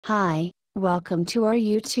Hi, welcome to our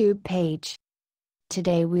YouTube page.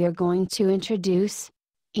 Today we are going to introduce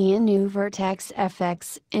a new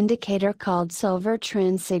VertexFX indicator called Silver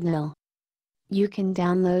Trend Signal. You can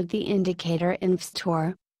download the indicator in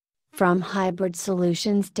Store from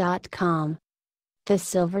hybridsolutions.com. The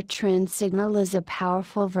Silver Trend Signal is a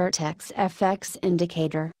powerful VertexFX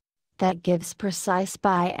indicator that gives precise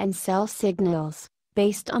buy and sell signals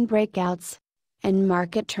based on breakouts and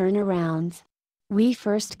market turnarounds. We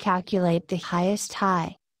first calculate the highest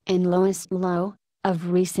high and lowest low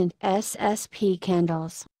of recent SSP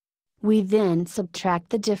candles. We then subtract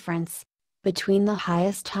the difference between the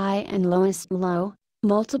highest high and lowest low,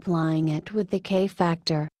 multiplying it with the K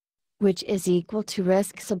factor, which is equal to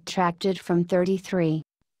risk subtracted from 33,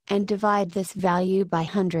 and divide this value by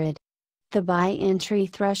 100. The buy entry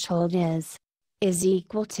threshold is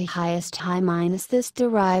equal to highest high minus this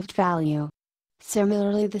derived value.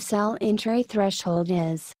 Similarly, the sell entry threshold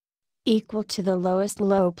is equal to the lowest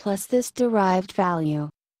low plus this derived value.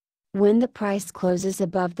 When the price closes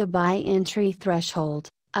above the buy entry threshold,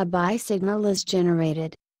 a buy signal is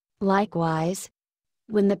generated. Likewise,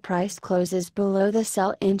 when the price closes below the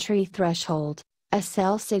sell entry threshold, a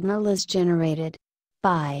sell signal is generated.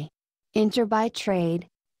 Buy. Enter buy trade,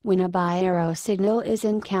 when a buy arrow signal is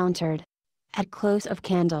encountered at close of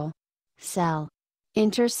candle. Sell.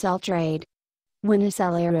 Enter sell trade, when a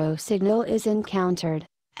sell arrow signal is encountered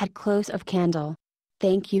at close of candle.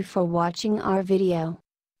 Thank you for watching our video.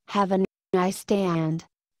 Have a nice day and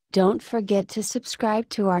don't forget to subscribe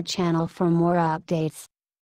to our channel for more updates.